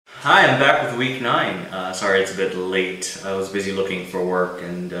Hi, I'm back with week 9. Sorry it's a bit late. I was busy looking for work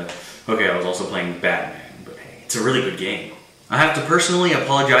and, okay, I was also playing Batman, but hey, it's a really good game. I have to personally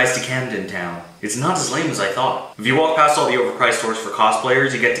apologize to Camden Town. It's not as lame as I thought. If you walk past all the overpriced stores for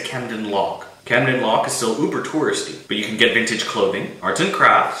cosplayers, you get to Camden Lock. Camden Lock is still uber touristy, but you can get vintage clothing, arts and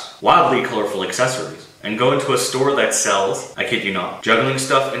crafts, wildly colorful accessories, and go into a store that sells, I kid you not, juggling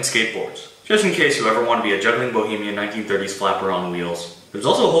stuff and skateboards. Just in case you ever want to be a juggling bohemian 1930s flapper on wheels. There's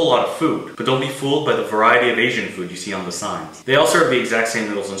also a whole lot of food, but don't be fooled by the variety of Asian food you see on the signs. They all serve the exact same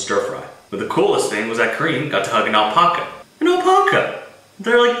noodles and stir fry. But the coolest thing was that Kareem got to hug an alpaca. An alpaca!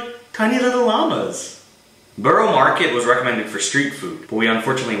 They're like tiny little llamas. Borough Market was recommended for street food, but we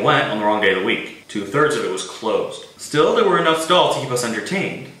unfortunately went on the wrong day of the week. 2/3 of it was closed. Still, there were enough stalls to keep us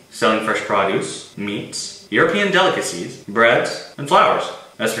entertained, selling fresh produce, meats, European delicacies, breads, and flowers.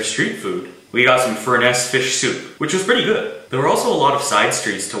 As for street food, we got some furnace fish soup, which was pretty good. There were also a lot of side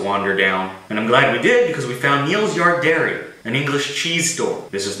streets to wander down, and I'm glad we did because we found Neil's Yard Dairy, an English cheese store.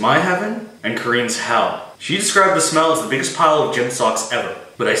 This is my heaven and Kareem's hell. She described the smell as the biggest pile of gym socks ever,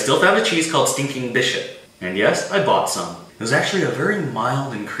 but I still found a cheese called Stinking Bishop. And yes, I bought some. It was actually a very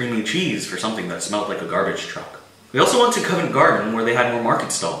mild and creamy cheese for something that smelled like a garbage truck. We also went to Covent Garden where they had more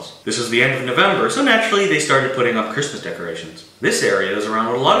market stalls. This was the end of November, so naturally they started putting up Christmas decorations. This area is around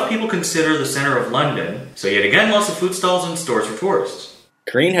what a lot of people consider the center of London, so yet again lots of food stalls and stores for tourists.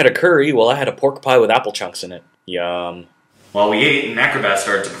 Kareen had a curry while I had a pork pie with apple chunks in it. Yum. While we ate, an acrobat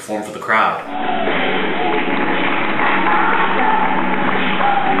started to perform for the crowd.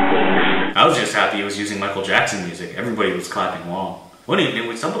 I was just happy he was using Michael Jackson music. Everybody was clapping along. One evening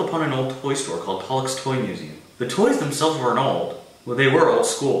we stumbled upon an old toy store called Pollock's Toy Museum. The toys themselves weren't old, well they were old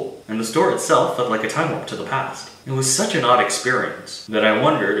school, and the store itself felt like a time warp to the past. It was such an odd experience that I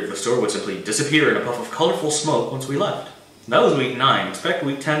wondered if the store would simply disappear in a puff of colorful smoke once we left. That was week 9. Expect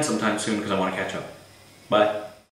week 10 sometime soon because I want to catch up. Bye.